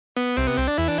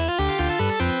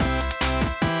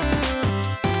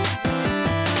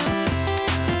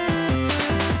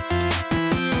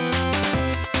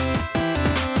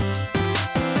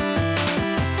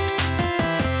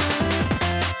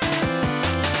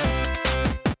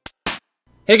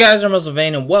Hey guys, I'm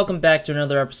RozaldVaneGAME and welcome back to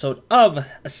another episode of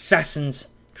Assassin's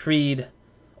Creed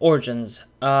Origins.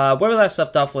 Where we last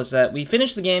left off was that we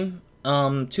finished the game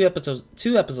two episodes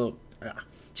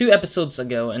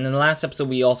ago, and in the last episode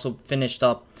we also finished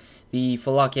up the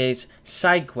V-AXYS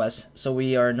side quest, so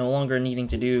we are no longer needing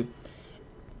to do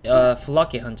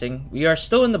V-AXYS hunting. We are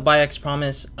still in the Bayek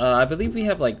promise. I believe we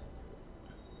have we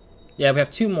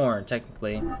have two more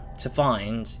technically to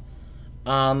find.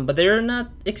 But they're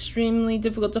not extremely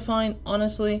difficult to find,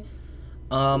 honestly.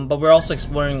 But we're also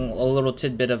exploring a little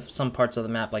tidbit of some parts of the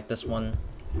map, like this one,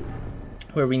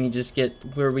 where we just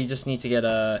need to get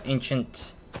a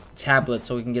ancient tablet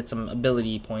so we can get some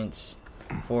ability points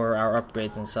for our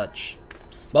upgrades and such.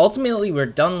 But ultimately, we're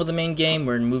done with the main game.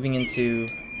 We're moving into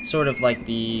sort of like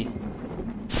the...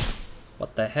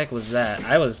 What the heck was that?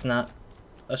 I was not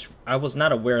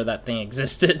aware that thing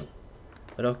existed.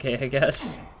 But okay, I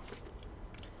guess.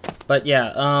 But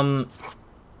yeah,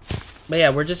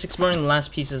 we're just exploring the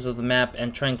last pieces of the map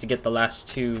and trying to get the last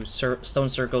two stone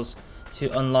circles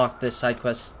to unlock this side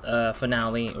quest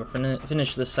finale, or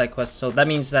finish this side quest. So that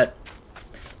means that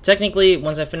technically,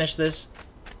 once I finish this,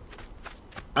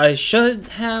 I should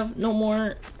have no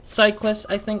more side quests,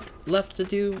 I think, left to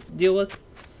deal with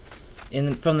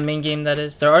from the main game. That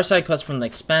is, there are side quests from the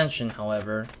expansion,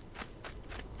 however,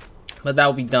 but that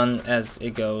will be done as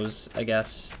it goes, I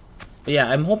guess. But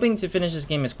yeah, I'm hoping to finish this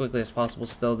game as quickly as possible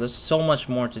still. There's so much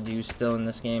more to do still in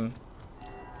this game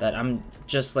that I'm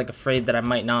just afraid that I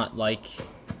might not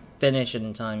finish it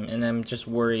in time, and I'm just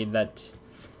worried that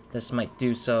this might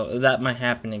that might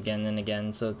happen again and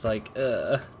again. So it's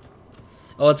oh,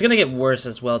 it's gonna get worse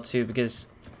as well too, because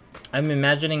I'm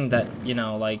imagining that, you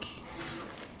know, I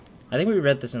think we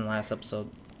read this in the last episode.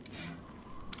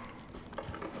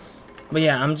 But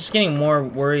yeah, I'm just getting more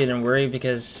worried and worried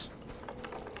because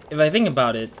if I think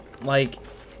about it,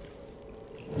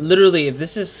 literally, if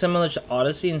this is similar to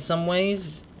Odyssey in some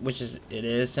ways, which it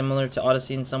is similar to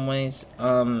Odyssey in some ways,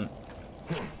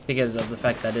 because of the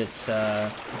fact that it's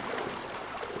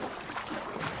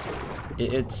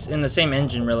in the same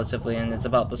engine relatively, and it's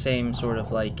about the same sort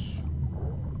of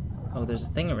oh, there's a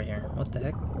thing over here. What the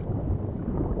heck?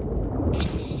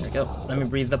 There we go. Let me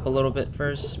breathe up a little bit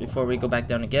first before we go back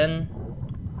down again.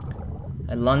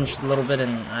 I lunged a little bit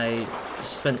and I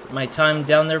spent my time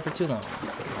down there for too long.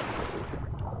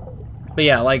 But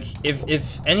yeah,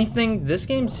 if anything, this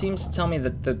game seems to tell me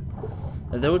that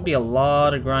there would be a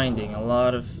lot of grinding, a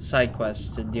lot of side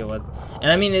quests to deal with.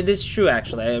 And I mean, it is true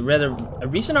actually. I read a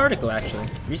recent article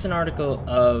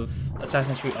of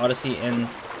Assassin's Creed Odyssey, and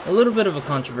a little bit of a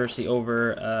controversy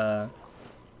over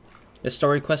the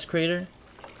story quest creator.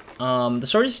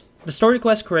 The story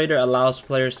quest creator allows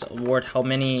players to award how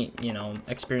many, you know,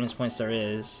 experience points there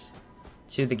is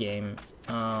to the game.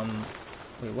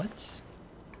 Wait, what?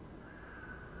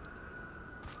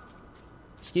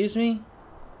 Excuse me?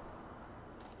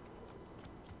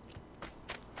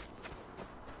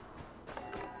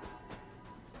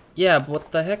 Yeah, but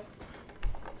what the heck?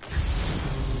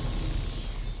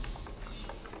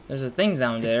 There's a thing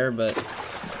down there, but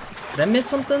did I miss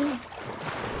something?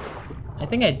 I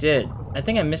think I did. I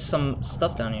think I missed some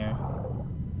stuff down here.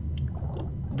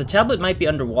 The tablet might be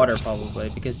underwater probably,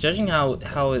 because judging how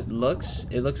it looks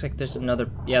like there's another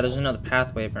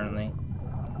pathway apparently.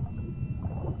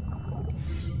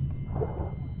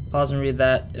 Pause and read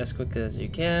that as quickly as you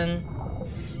can.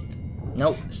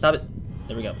 Nope, stop it.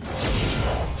 There we go.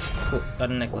 Cool,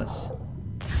 got a necklace.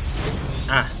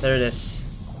 Ah, there it is.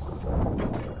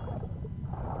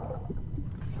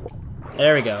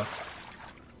 There we go.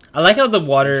 I like how the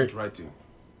water... Writing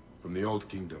from the old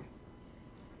kingdom.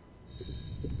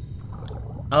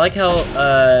 I like how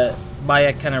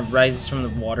Bayek kind of rises from the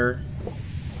water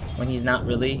when he's not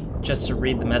really, just to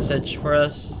read the message for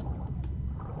us.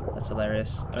 That's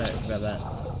hilarious. Alright, grab that.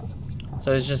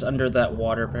 So it's just under that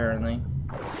water apparently.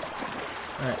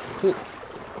 Alright, cool.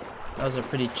 That was a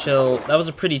pretty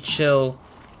chill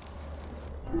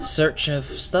search of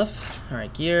stuff.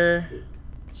 Alright, gear.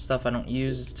 Stuff I don't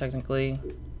use technically.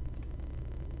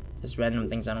 Just random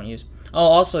things I don't use. Oh,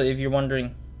 also, if you're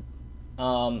wondering,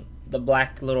 the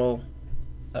black little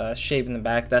shape in the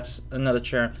back, that's another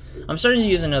chair. I'm starting to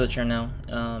use another chair now.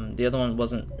 The other one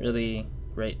wasn't really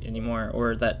great anymore,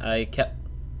 or that I kept.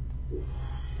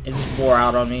 It just wore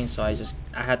out on me, so I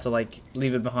had to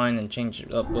leave it behind and change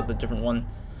it up with a different one.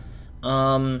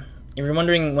 If you're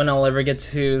wondering when I'll ever get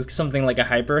to something like a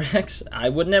HyperX, I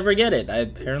would never get it. I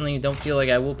apparently don't feel like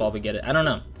I will probably get it. I don't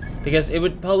know. Because it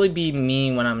would probably be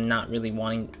me when I'm not really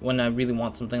when I really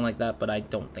want something like that, but I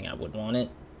don't think I would want it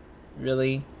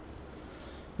really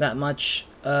that much.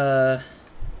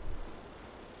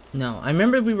 No, I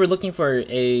remember we were looking for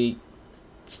a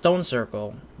stone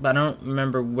circle, but I don't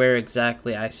remember where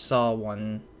exactly I saw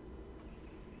one.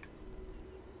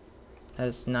 That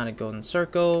is not a golden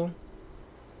circle.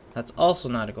 That's also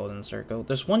not a golden circle.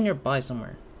 There's one nearby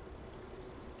somewhere.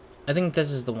 I think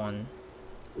this is the one.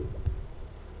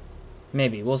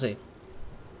 Maybe, we'll see.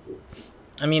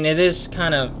 I mean, it is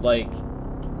kind of like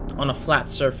on a flat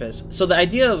surface. So the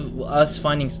idea of us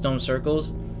finding stone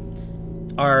circles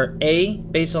are A,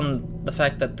 based on the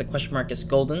fact that the question mark is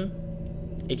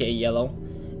golden, aka yellow,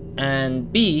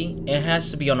 and B, it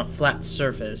has to be on a flat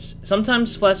surface.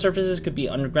 Sometimes flat surfaces could be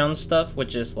underground stuff,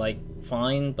 which is like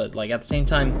fine, but like at the same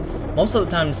time, most of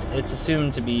the times it's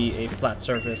assumed to be a flat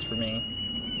surface for me.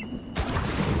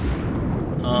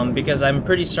 Because I'm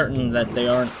pretty certain that they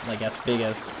aren't like as big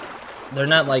as, they're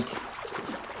not like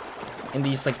in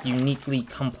these like uniquely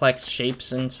complex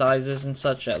shapes and sizes and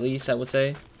such, at least I would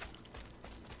say.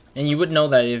 And you would know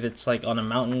that if it's like on a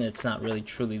mountain, it's not really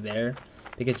truly there,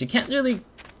 because you can't really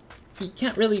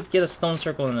get a stone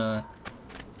circle on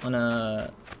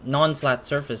a non-flat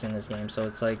surface in this game. So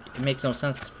it's like it makes no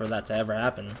sense for that to ever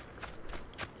happen.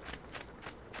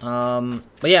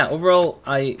 But yeah, overall,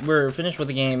 we're finished with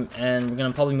the game, and we're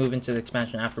gonna probably move into the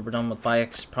expansion after we're done with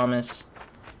Bayek's Promise.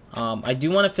 I do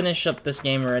want to finish up this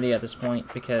game already at this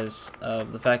point because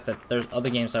of the fact that there's other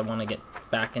games I want to get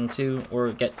back into,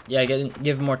 or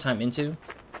give more time into.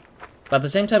 But at the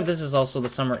same time, this is also the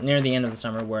summer, near the end of the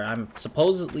summer, where I'm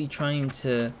supposedly trying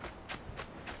to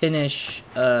finish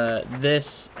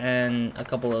this and a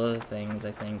couple other things,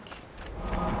 I think.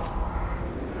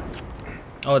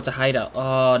 Oh, it's a hideout.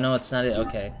 Oh, no, it's not it.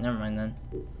 Okay, never mind then.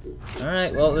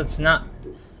 Alright, well, it's not.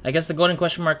 I guess the golden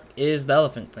question mark is the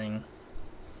elephant thing.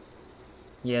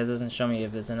 Yeah, it doesn't show me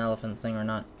if it's an elephant thing or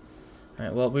not.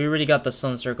 Alright, well, we already got the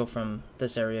stone circle from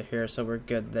this area here, so we're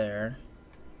good there.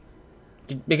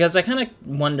 Because I kind of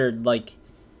wondered, like,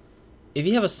 if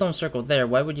you have a stone circle there,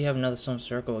 why would you have another stone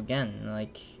circle again?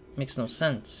 Like, makes no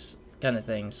sense, kind of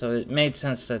thing. So it made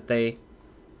sense that they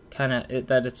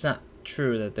that it's not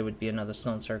true that there would be another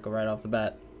stone circle right off the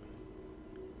bat.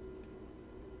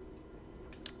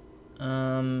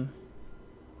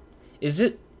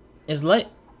 Is Light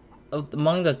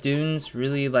Among the Dunes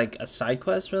really like a side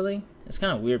quest, really? It's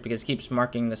kind of weird because it keeps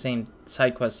marking the same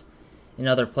side quest in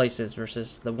other places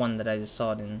versus the one that I just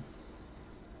saw it in.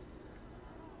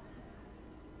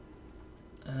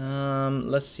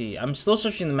 Let's see. I'm still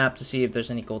searching the map to see if there's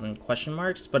any golden question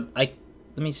marks, but let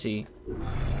me see.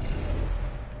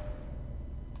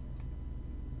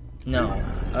 No.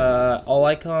 All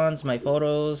icons, my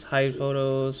photos, hide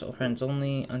photos, friends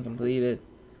only, uncompleted.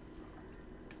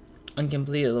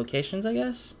 Uncompleted locations, I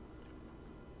guess?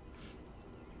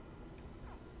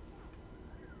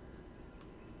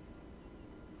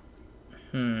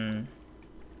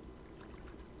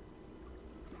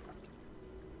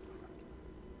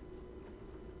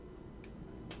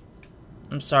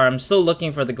 I'm sorry, I'm still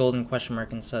looking for the golden question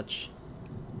mark and such.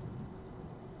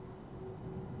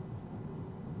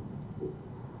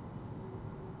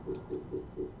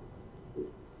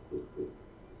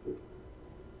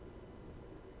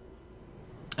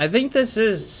 I think this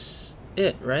is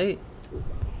it, right?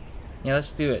 Yeah,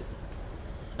 let's do it.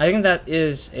 I think that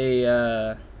is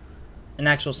an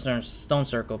actual stone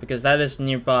circle, because that is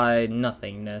nearby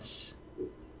nothingness.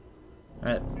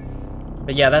 Alright.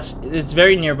 But yeah, it's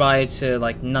very nearby to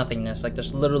like nothingness. Like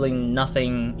there's literally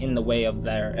nothing in the way of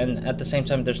there, and at the same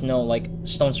time there's no like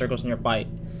stone circles nearby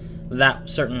that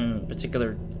certain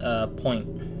particular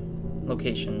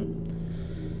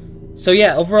location. So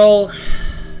yeah, overall,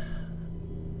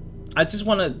 I just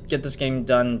want to get this game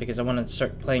done because I want to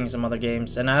start playing some other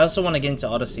games, and I also want to get into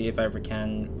Odyssey if I ever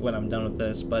can when I'm done with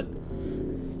this. But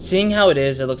seeing how it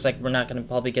is, it looks like we're not going to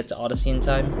probably get to Odyssey in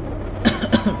time.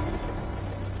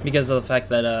 Because of the fact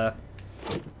that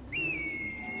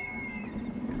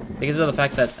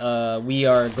we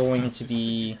are going to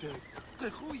be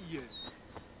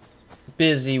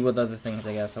busy with other things,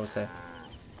 I guess I would say.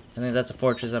 I think that's a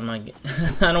fortress. I'm gonna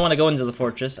I don't want to go into the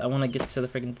fortress. I want to get to the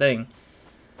freaking thing.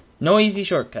 No easy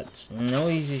shortcuts. No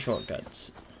easy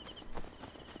shortcuts.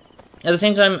 At the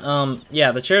same time,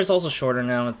 yeah, the chair is also shorter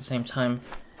now at the same time.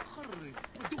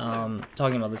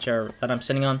 Talking about the chair that I'm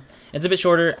sitting on, it's a bit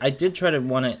shorter. I did try to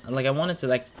I wanted to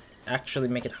like actually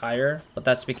make it higher, but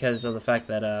that's because of the fact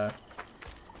that how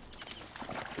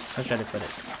should I put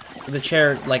it? The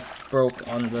chair like broke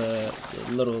on the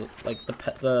little like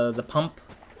the pump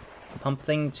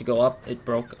thing to go up. It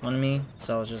broke on me,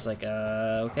 so I was just like,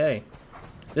 okay.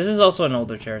 This is also an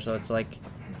older chair, so it's like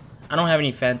I don't have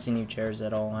any fancy new chairs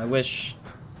at all. I wish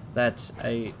that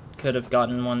I could have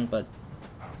gotten one, but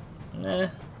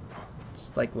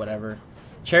It's like whatever.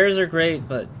 Chairs are great,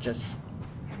 but just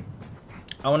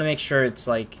I want to make sure it's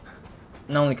like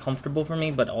not only comfortable for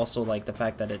me, but also like the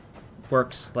fact that it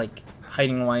works like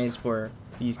heighting wise for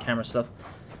these camera stuff.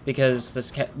 Because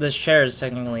this chair is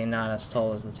technically not as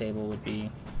tall as the table would be,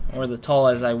 or the tall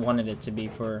as I wanted it to be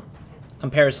for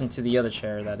comparison to the other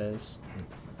chair, that is.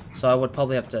 So I would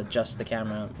probably have to adjust the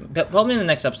camera. Probably in the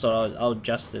next episode I'll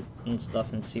adjust it and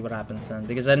stuff and see what happens then,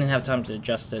 because I didn't have time to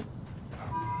adjust it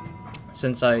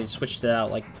since I switched it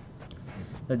out like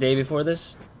the day before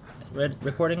this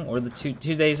recording, or the two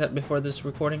days before this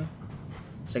recording.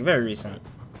 It's like very recent.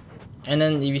 And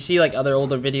then if you see like other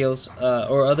older videos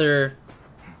or other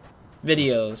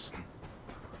videos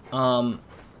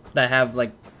that have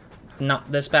like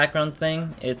not this background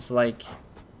thing, it's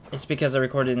because I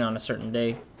recorded it on a certain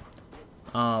day.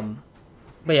 But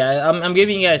yeah, I'm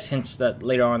giving you guys hints that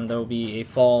later on there will be a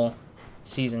fall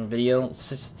season video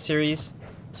series.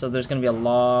 So there's gonna be a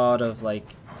lot of like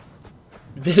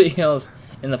videos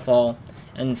in the fall,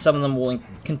 and some of them will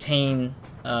contain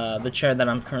the chair that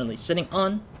I'm currently sitting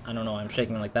on. I don't know why I'm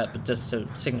shaking like that, but just to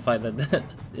signify that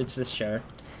it's this chair.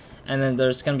 And then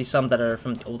there's gonna be some that are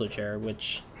from the older chair,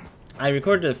 which I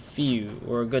recorded a few,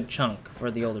 or a good chunk,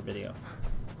 for the older video.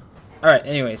 Alright,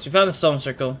 anyways, we found the stone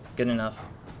circle. Good enough.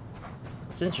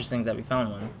 It's interesting that we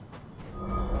found one.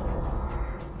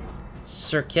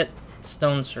 Circuit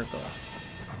stone circle.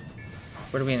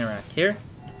 Where do we interact? Here?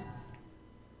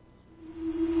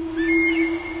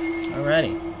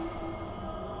 Alrighty.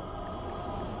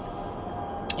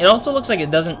 It also looks like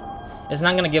it's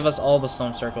not gonna give us all the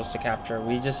stone circles to capture.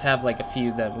 We just have like a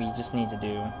few that we just need to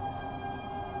do.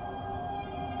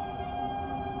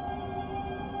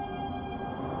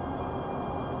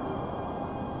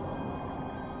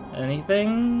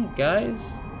 Anything,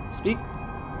 guys? Speak.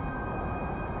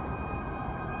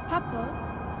 Papa,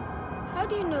 how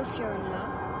do you know if you're in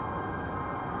love?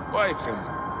 Why,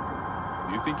 Khemi?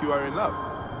 Do you think you are in love?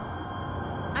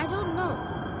 I don't know.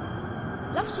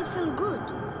 Love should feel good.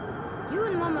 You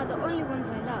and Mom are the only ones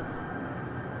I love.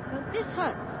 But this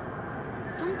hurts.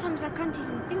 Sometimes I can't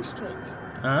even think straight.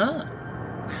 Ah.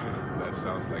 That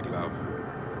sounds like love.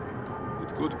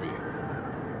 It could be.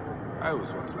 I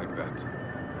was once like that.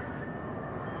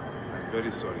 I'm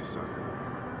very sorry, son.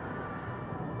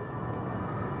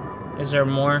 Is there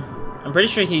more? I'm pretty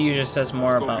sure he usually says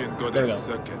more Scorpion about... There we go.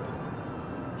 Circuit.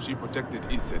 She protected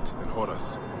Iset and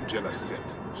Horus from jealous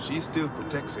Set. She still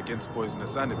protects against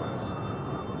poisonous animals,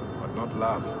 but not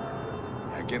love.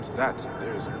 Against that,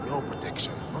 there is no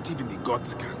protection. Not even the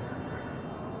gods can.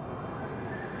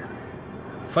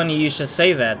 Funny you should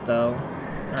say that, though.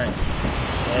 Alright.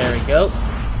 There we go.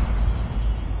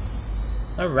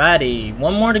 Alrighty.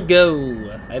 One more to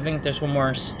go. I think there's one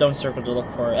more stone circle to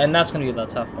look for. And that's going to be the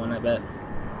tough one, I bet.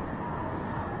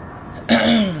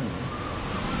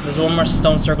 There's one more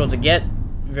stone circle to get.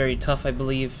 Very tough, I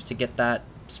believe, to get that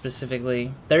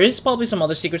specifically. There is probably some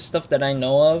other secret stuff that I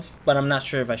know of, but I'm not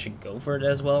sure if I should go for it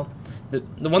as well.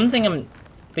 The one thing I'm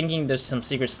thinking there's some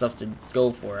secret stuff to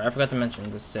go for, I forgot to mention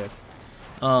this too,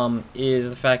 is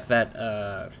the fact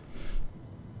that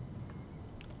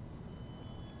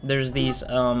there's these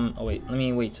oh wait, let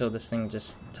me wait till this thing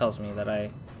just tells me that I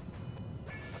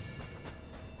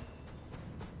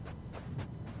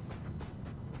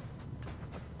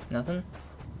nothing?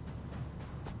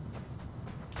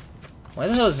 Why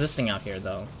the hell is this thing out here,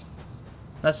 though?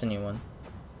 That's a new one.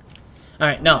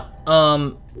 Alright, no.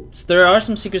 So there are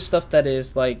some secret stuff that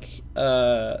is, like,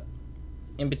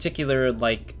 in particular,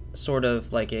 like, sort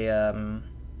of like a,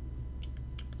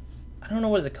 I don't know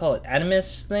what to call it.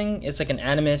 Animus thing? It's like an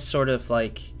animus sort of,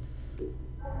 like,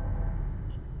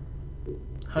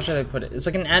 how should I put it? It's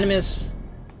like an animus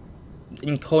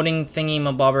encoding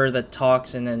thingy-mabobber that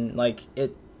talks, and then, like,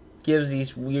 it gives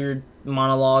these weird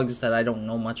monologues that I don't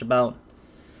know much about,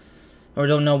 or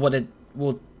don't know what it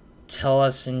will tell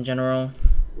us in general.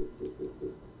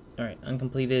 Alright,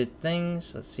 uncompleted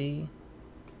things. Let's see.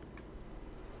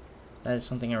 That is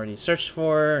something I already searched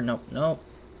for. Nope, nope.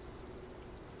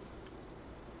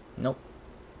 Nope.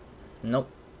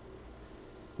 Nope.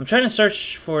 I'm trying to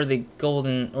search for the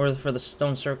golden, or for the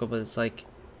stone circle, but it's like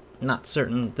not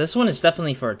certain. This one is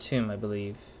definitely for a tomb, I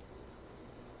believe.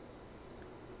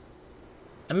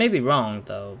 I may be wrong,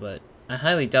 though, but I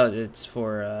highly doubt it's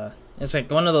for, it's like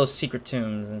one of those secret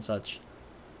tombs and such.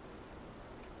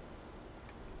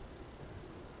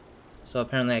 So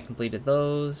apparently I completed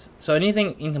those. So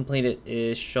anything incompleted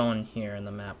is shown here in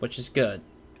the map, which is good.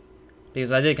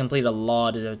 Because I did complete a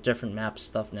lot of different map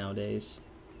stuff nowadays.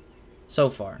 So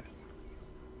far.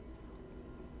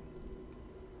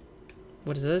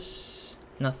 What is this?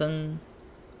 Nothing.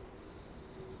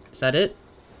 Is that it?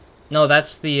 No,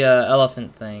 that's the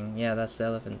elephant thing. Yeah, that's the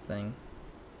elephant thing.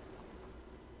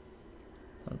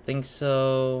 Don't think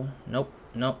so. Nope.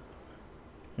 Nope.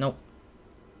 Nope.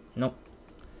 Nope.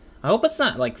 I hope it's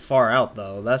not like far out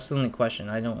though. That's the only question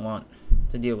I don't want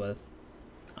to deal with.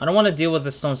 I don't want to deal with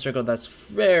the stone circle that's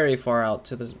very far out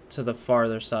to the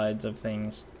farther sides of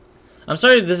things. I'm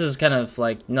sorry if this is kind of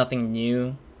like nothing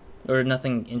new or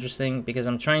nothing interesting, because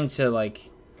I'm trying to like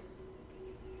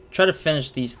try to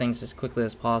finish these things as quickly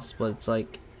as possible. It's like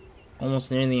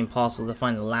almost nearly impossible to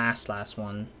find the last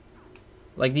one.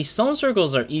 Like, these stone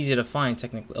circles are easy to find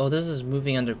technically. Oh, this is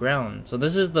moving underground. So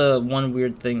this is the one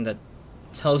weird thing that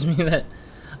tells me that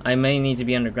I may need to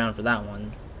be underground for that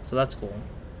one. So that's cool.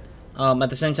 At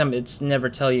the same time, it's never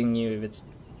telling you if it's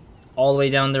all the way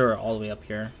down there or all the way up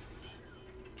here.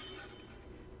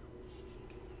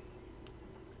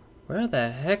 Where the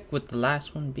heck would the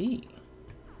last one be?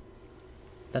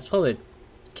 That's probably a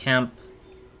camp.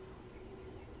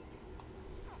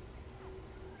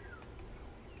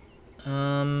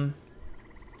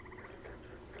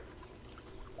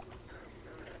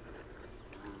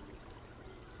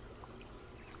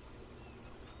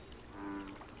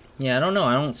 Yeah, I don't know.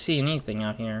 I don't see anything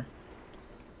out here.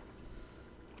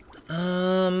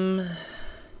 I'm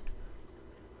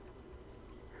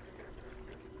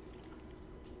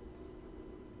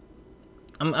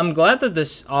glad that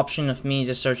this option of me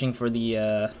just searching for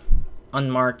the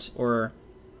unmarked or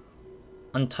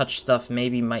untouched stuff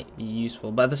maybe might be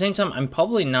useful, but at the same time I'm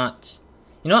probably not.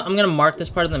 You know what, I'm gonna mark this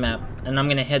part of the map and I'm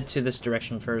gonna head to this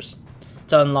direction first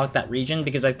to unlock that region,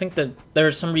 because I think that there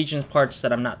are some regions parts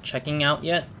that I'm not checking out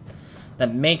yet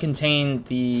that may contain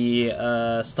the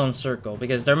stone circle,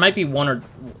 because there might be one, or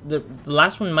the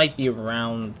last one might be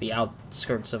around the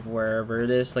outskirts of wherever it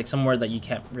is, like somewhere that you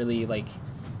can't really like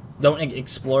don't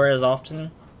explore as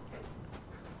often,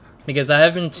 because I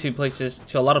have been to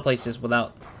a lot of places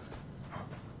without,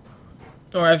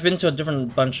 or I've been to a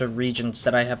different bunch of regions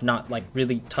that I have not like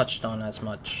really touched on as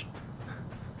much,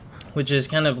 which is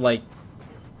kind of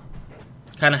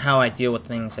how I deal with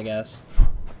things, I guess.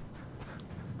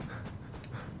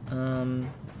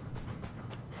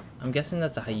 I'm guessing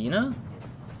that's a hyena?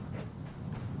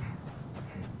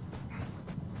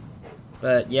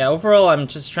 But yeah, overall I'm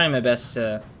just trying my best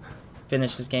to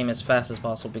finish this game as fast as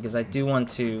possible, because I do want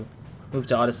to move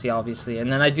to Odyssey, obviously,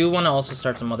 and then I do want to also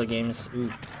start some other games.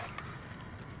 Ooh.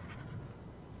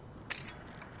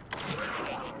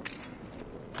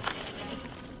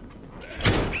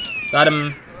 Got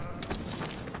him.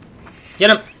 Get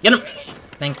him! Get him!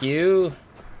 Thank you.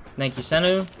 Thank you,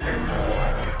 Senu.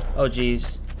 Oh,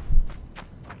 jeez.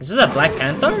 Is this a Black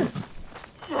Panther?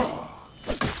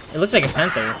 It looks like a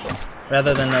panther,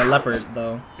 rather than a leopard,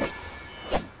 though.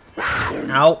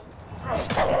 Ow.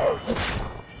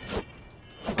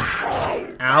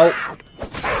 Ow.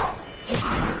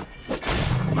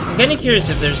 I'm kinda curious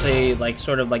if there's a, like,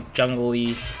 sort of, like,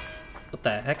 jungly... What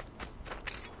the heck?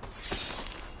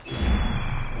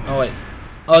 Oh, wait.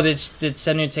 Oh, did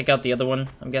Senu take out the other one,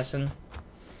 I'm guessing?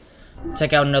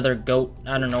 Take out another goat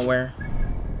out of nowhere.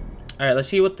 Alright, let's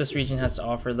see what this region has to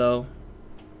offer, though.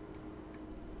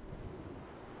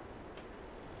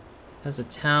 Has a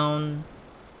town.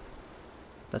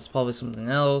 That's probably something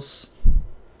else.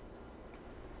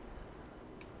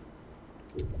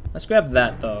 Let's grab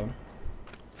that, though.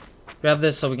 Grab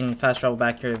this so we can fast travel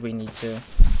back here if we need to.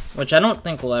 Which I don't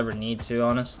think we'll ever need to,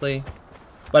 honestly.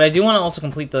 But I do want to also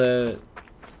complete the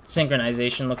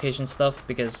synchronization location stuff,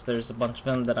 because there's a bunch of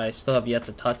them that I still have yet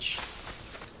to touch.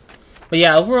 But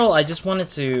yeah, overall, I just wanted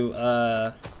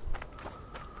to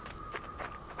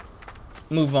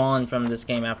move on from this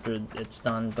game after it's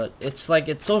done. But it's like,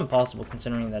 it's so impossible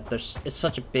considering that it's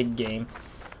such a big game.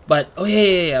 But, oh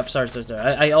yeah, I'm sorry.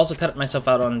 I also cut myself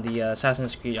out on the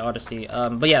Assassin's Creed Odyssey.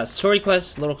 But yeah, story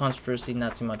quests, little controversy,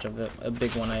 not too much of a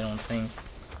big one, I don't think.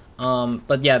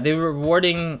 But yeah, they were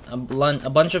rewarding a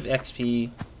bunch of XP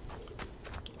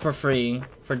for free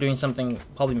for doing something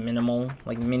probably minimal,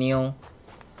 like menial.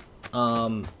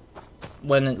 When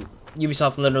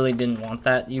Ubisoft literally didn't want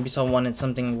that. Ubisoft wanted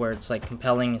something where it's like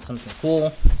compelling and something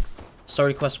cool,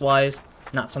 story quest wise,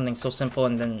 not something so simple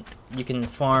and then you can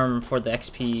farm for the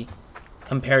XP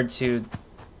compared to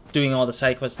doing all the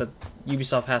side quests that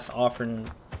Ubisoft has to offer in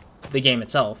the game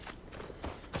itself.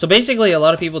 So basically, a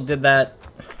lot of people did that.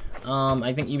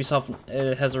 I think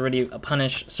Ubisoft has already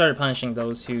started punishing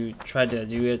those who tried to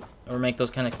do it or make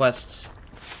those kind of quests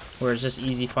where it's just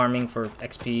easy farming for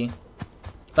XP.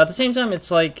 But at the same time,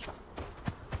 it's like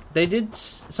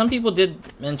some people did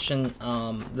mention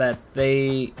that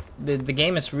the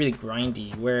game is really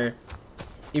grindy, where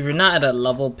if you're not at a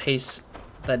level pace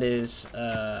that is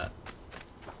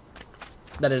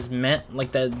met,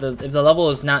 like if the level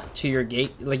is not to your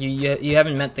gate, like you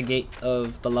haven't met the gate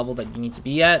of the level that you need to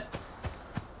be at,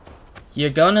 you're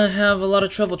gonna have a lot of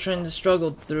trouble trying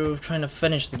to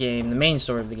finish the game, the main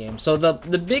story of the game. So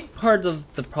the big part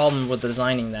of the problem with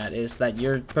designing that is that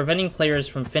you're preventing players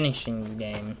from finishing the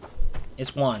game.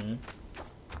 Is one,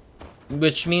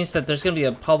 which means that there's gonna be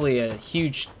probably a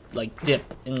huge like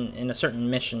dip in a certain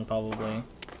mission probably.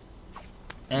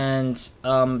 And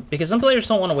because some players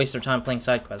don't want to waste their time playing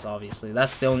side quests, obviously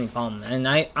that's the only problem. And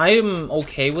I am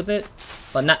okay with it,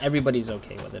 but not everybody's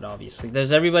okay with it. Obviously,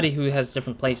 there's everybody who has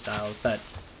different play styles that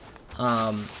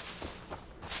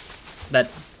that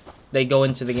they go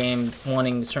into the game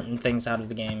wanting certain things out of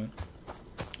the game,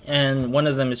 and one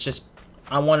of them is just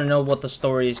I want to know what the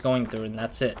story is going through, and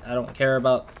that's it. I don't care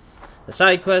about the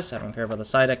side quests. I don't care about the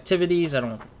side activities. I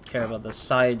don't care about the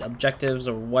side objectives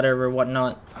or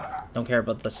whatnot. Don't care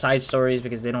about the side stories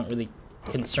because they don't really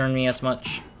concern me as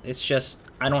much. It's just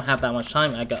I don't have that much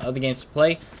time. I got other games to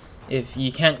play. If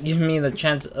you can't give me the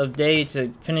chance of day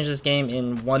to finish this game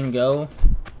in one go,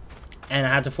 and I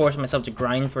had to force myself to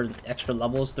grind for extra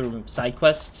levels through side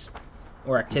quests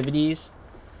or activities,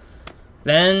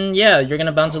 then yeah, you're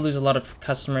bound to lose a lot of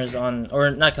customers you're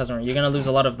gonna lose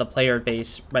a lot of the player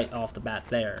base right off the bat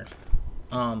there.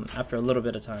 After a little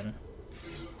bit of time.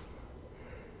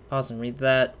 Pause and read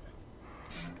that.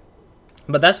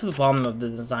 But that's the problem of the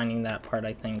designing that part,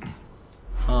 I think.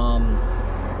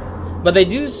 But they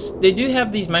do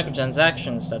have these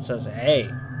microtransactions that says, hey,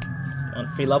 on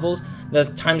free levels, there's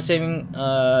time-saving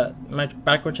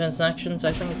microtransactions,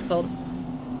 I think it's called.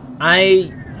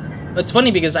 It's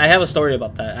funny because I have a story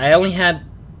about that.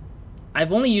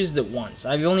 I've only used it once.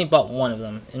 I've only bought one of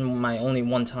them in my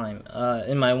one time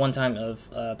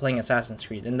of playing Assassin's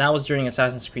Creed, and that was during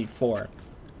Assassin's Creed 4,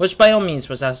 which by all means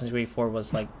Assassin's Creed 4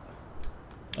 was like,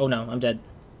 oh no, I'm dead.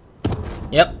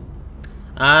 Yep,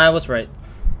 I was right.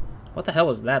 What the hell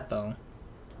was that though?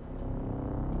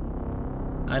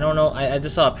 I don't know. I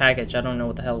just saw a package. I don't know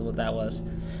what the hell that was.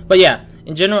 But yeah,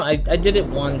 in general, I did it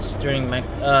once during my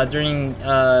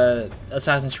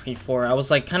Assassin's Creed 4. I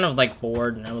was like kind of like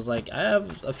bored, and I was like, I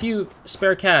have a few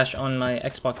spare cash on my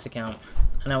Xbox account,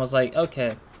 and I was like,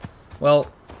 okay, well,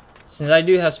 since I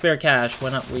do have spare cash,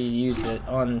 why not we use it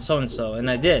on so and so? And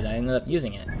I did. I ended up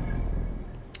using it.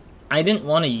 I didn't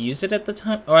want to use it at the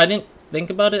time, or I didn't think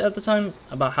about it at the time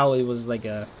about how it was like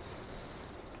a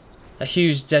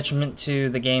huge detriment to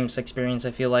the game's experience.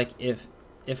 I feel like if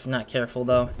not careful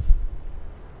though.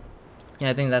 Yeah,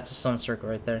 I think that's a stone circle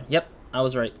right there. Yep, I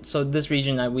was right. So this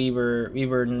region that we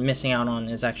were missing out on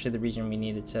is actually the region we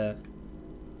needed to.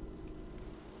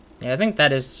 Yeah, I think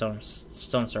that is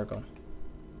stone circle.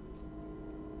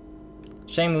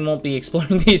 Shame we won't be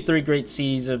exploring these 3 great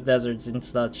seas of deserts and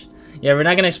such. Yeah, we're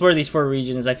not gonna explore these 4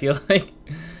 regions. I feel like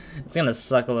it's gonna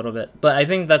suck a little bit, but I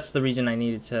think that's the region I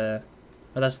needed to.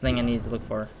 Or that's the thing I needed to look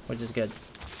for, which is good.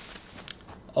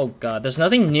 Oh god, there's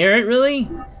nothing near it, really?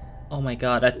 Oh my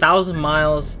god, 1,000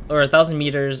 miles, or 1,000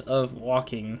 meters of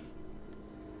walking.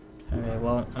 Okay,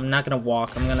 well, I'm not gonna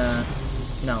walk,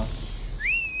 no.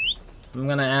 I'm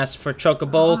gonna ask for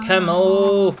Chocobo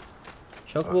Camo!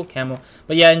 Chocobo Camo.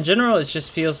 But yeah, in general, it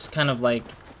just feels kind of like,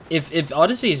 if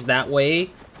Odyssey is that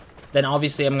way, then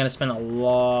obviously I'm gonna spend a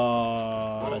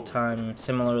lot of time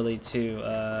similarly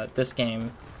to this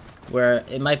game, where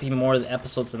it might be more the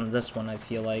episodes than this one, I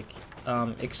feel like.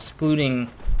 Excluding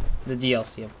the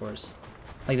DLC, of course.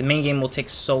 Like, the main game will take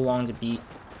so long to beat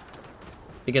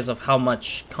because of how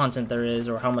much content there is,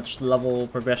 or how much level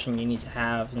progression you need to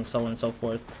have, and so on and so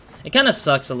forth. It kind of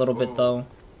sucks a little bit, though,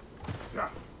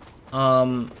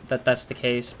 that's the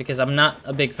case, because I'm not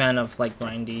a big fan of, like,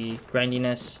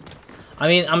 grindiness. I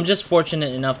mean, I'm just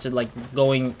fortunate enough to,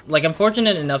 I'm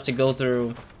fortunate enough to go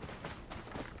through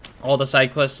all the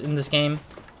side quests in this game.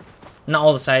 Not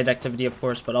all the side activity, of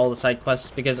course, but all the side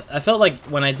quests, because I felt like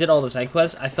when I did all the side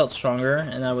quests, I felt stronger,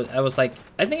 and I was like,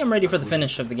 I think I'm ready for the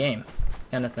finish of the game,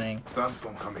 kind of thing. Got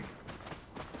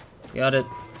it,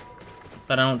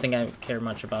 but I don't think I care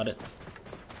much about it.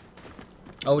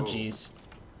 Oh jeez.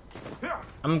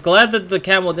 I'm glad that the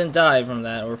camel didn't die from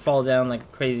that, or fall down like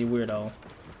a crazy weirdo,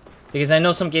 because I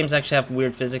know some games actually have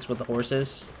weird physics with the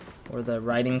horses, or the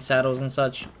riding saddles and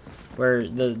such, where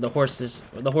the horses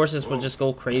will just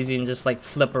go crazy and just like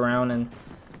flip around and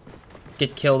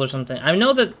get killed or something. I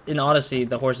know that in Odyssey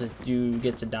the horses do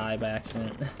get to die by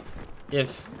accident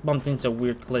if bumped into a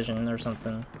weird collision or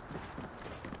something.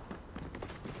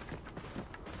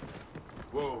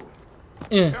 Whoa.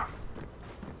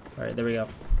 Alright, there we go.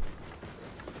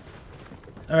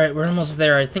 Alright, we're almost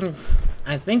there. I think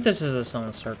I think this is a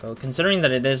stone circle, considering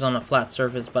that it is on a flat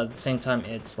surface, but at the same time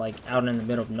it's like out in the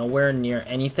middle of nowhere near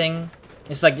anything.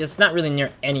 It's like it's not really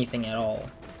near anything at all.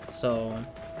 So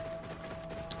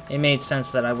it made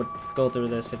sense that I would go through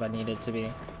this if I needed to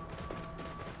be.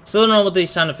 Still don't know what these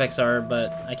sound effects are,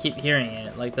 but I keep hearing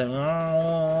it, like the.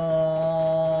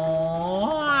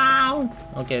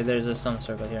 Okay, there's a stone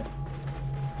circle here.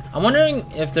 I'm wondering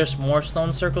if there's more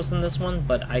stone circles in this one,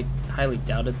 but I highly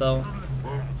doubt it though.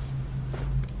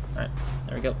 Alright,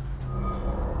 there we go.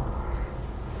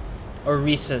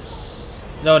 Orisis.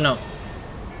 No.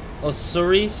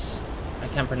 Osiris? I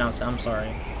can't pronounce it, I'm sorry.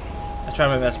 I try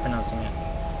my best pronouncing it.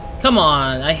 Come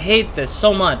on, I hate this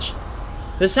so much.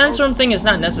 The sandstorm thing is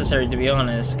not necessary, to be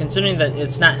honest, considering that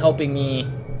it's not helping me.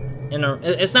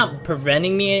 It's not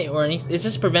preventing me or anything. It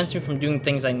just prevents me from doing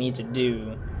things I need to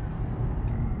do.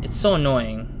 It's so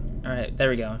annoying. Alright, there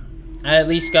we go. I at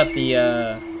least got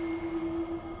the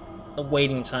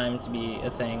waiting time to be a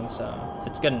thing, so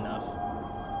it's good enough.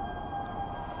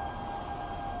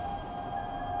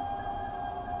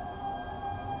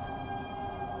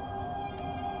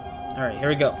 Alright, here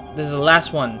we go. This is the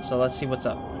last one, so let's see what's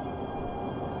up.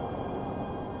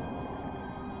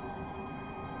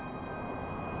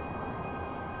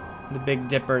 The Big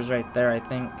Dipper's right there, I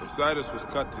think. Osiris was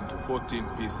cut into 14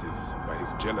 pieces by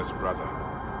his jealous brother,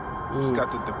 who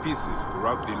scattered the pieces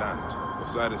throughout the land.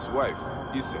 Osiris' wife,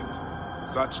 Iset,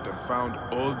 searched and found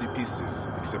all the pieces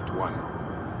except one.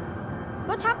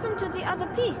 What happened to the other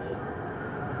piece?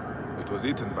 It was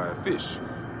eaten by a fish.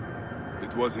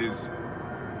 It was his...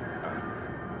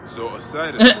 So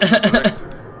Osiris was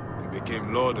resurrected and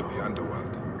became lord of the underworld.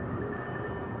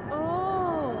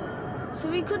 So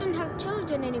we couldn't have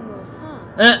children anymore, huh?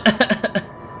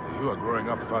 You are growing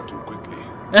up far too quickly.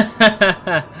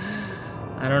 I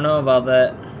don't know about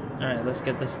that. Alright, let's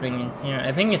get this thing in here.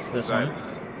 I think it's this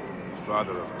Osiris, the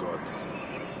father of gods,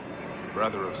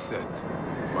 brother of Seth,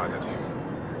 who murdered him.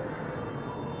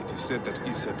 It is said that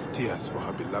Iset's tears for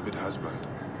her beloved husband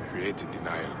created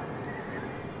denial.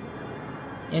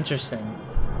 Interesting.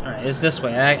 Alright, it's this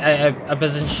way. I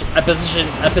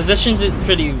positioned it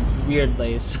pretty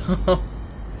weirdly, so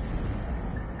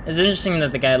it's interesting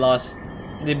that the guy lost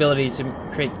the ability to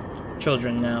create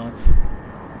children now.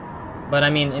 But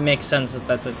I mean, it makes sense that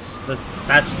that's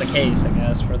the case, I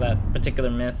guess, for that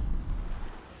particular myth.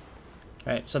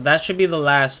 Alright, so that should be the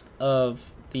last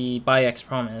of the Bayek's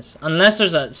Promise. Unless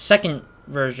there's a second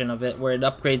version of it where it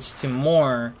upgrades to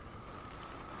more.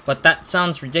 But that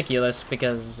sounds ridiculous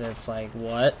because it's like,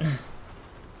 what?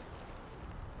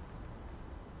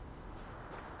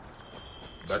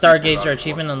 Stargazer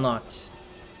achievement unlocked.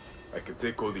 I can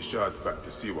take all the shards back to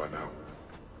Siwa now.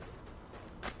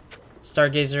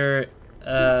 Stargazer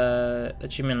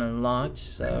achievement unlocked.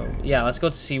 So yeah, let's go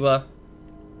to Siwa.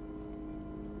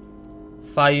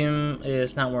 Fayum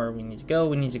is not where we need to go.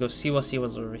 We need to go Siwa.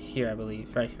 Siwa's over here, I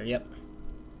believe. Right here, yep.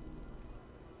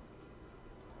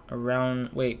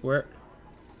 Around, wait, where?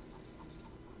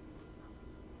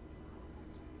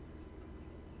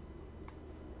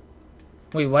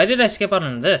 Wait, why did I skip out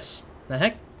on this? The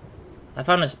heck? I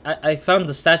found I found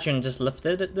the statue and just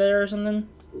lifted it there or something.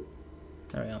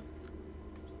 There we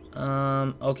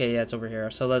go. Okay, yeah, it's over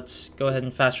here. So let's go ahead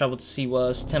and fast travel to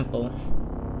Siwa's temple.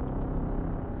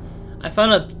 I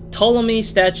found a Ptolemy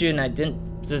statue and I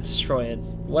didn't destroy it.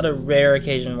 What a rare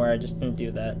occasion where I just didn't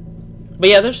do that. But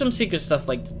yeah, there's some secret stuff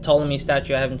like the Ptolemy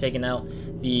statue I haven't taken out.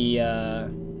 The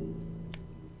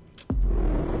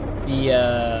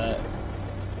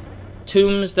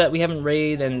tombs that we haven't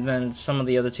raided, and then some of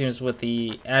the other tombs with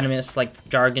the animus like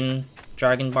jargon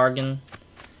bargain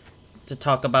to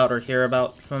talk about or hear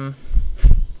about from.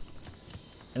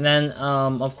 And then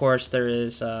of course there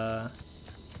is yeah,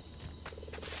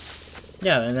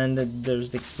 and then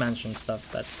there's the expansion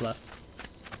stuff that's left.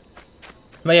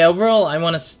 But yeah, overall I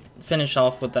want to finish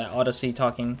off with that Odyssey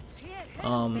talking.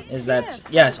 Is that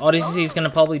yes, Odyssey is gonna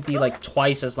probably be like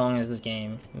twice as long as this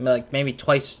game, like maybe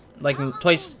twice,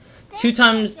 two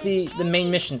times the main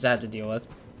missions I have to deal with,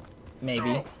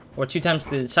 maybe, or 2 times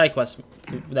the side quests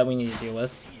that we need to deal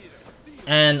with.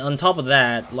 And on top of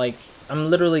that, like, I'm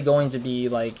literally going to be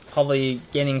like probably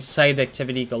getting side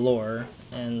activity galore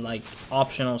and like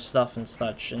optional stuff and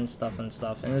such and stuff,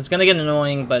 and it's gonna get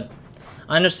annoying, but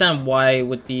I understand why it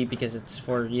would be, because it's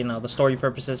for, you know, the story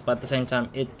purposes, but at the same time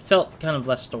it felt kind of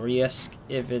less story-esque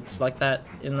if it's like that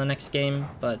in the next game,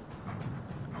 but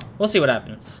we'll see what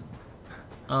happens.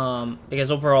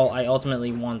 Because overall I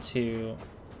ultimately want to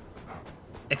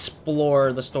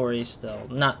explore the story still,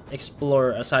 not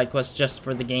explore a side quest just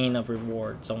for the gain of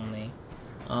rewards only.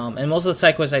 And most of the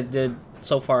side quests I did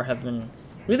so far have been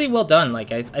really well done.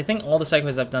 Like, I think all the side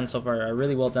quests I've done so far are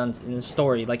really well done in the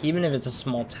story. Like, even if it's a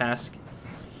small task,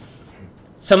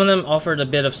 some of them offered a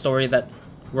bit of story that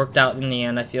worked out in the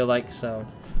end, I feel like. So,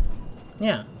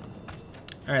 yeah.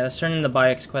 Alright, let's turn in the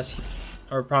Bayek's quest,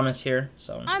 or promise here.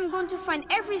 So I'm going to find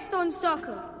every stone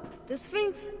circle, the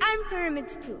Sphinx and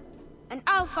pyramids too, and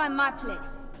I'll find my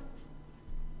place.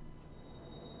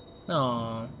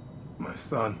 Aww. My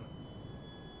son.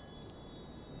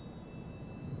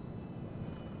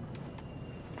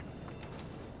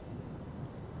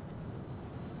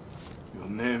 Your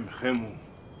name, Khemu,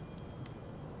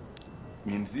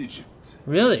 means Egypt.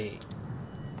 Really?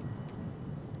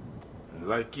 And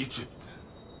like Egypt,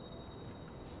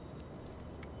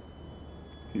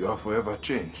 you are forever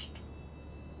changed.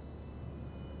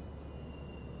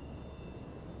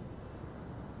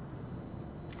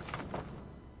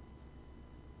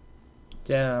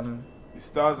 Damn. The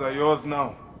stars are yours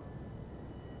now.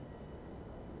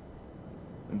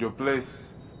 And your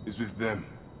place is with them.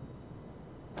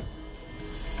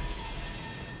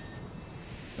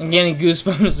 I'm getting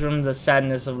goosebumps from the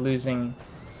sadness of losing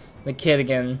the kid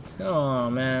again. Oh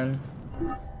man.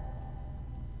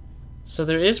 So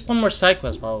there is one more side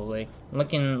quest probably.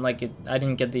 Looking like it, I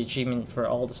didn't get the achievement for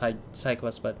all the side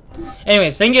quests, but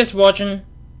anyways, thank you guys for watching.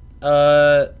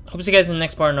 Hope to see you guys in the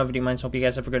next part of No Video Minds. Hope you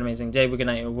guys have a good, amazing day, good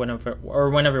night, or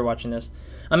whenever you're watching this.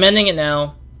 I'm ending it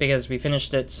now because we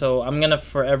finished it, so I'm gonna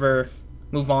forever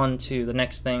move on to the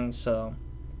next thing. So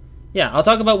yeah, I'll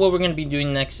talk about what we're gonna be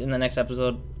doing next in the next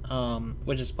episode,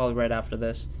 which is probably right after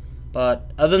this.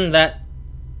 But other than that,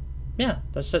 yeah,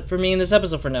 that's it for me in this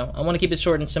episode for now. I want to keep it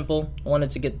short and simple. I wanted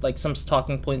to get like some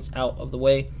talking points out of the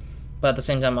way, but at the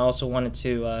same time, I also wanted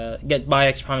to get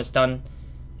Bayek's promise done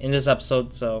in this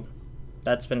episode, so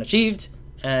that's been achieved,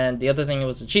 and the other thing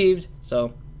was achieved.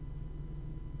 So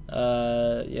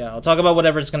yeah, I'll talk about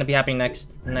whatever is going to be happening next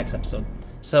in the next episode.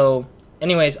 So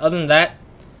anyways, other than that,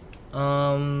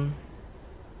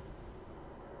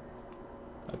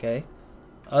 okay,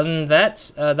 other than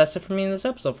that, that's it for me in this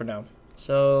episode for now.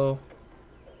 So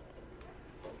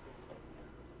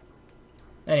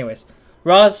anyways,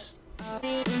 Roz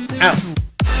out.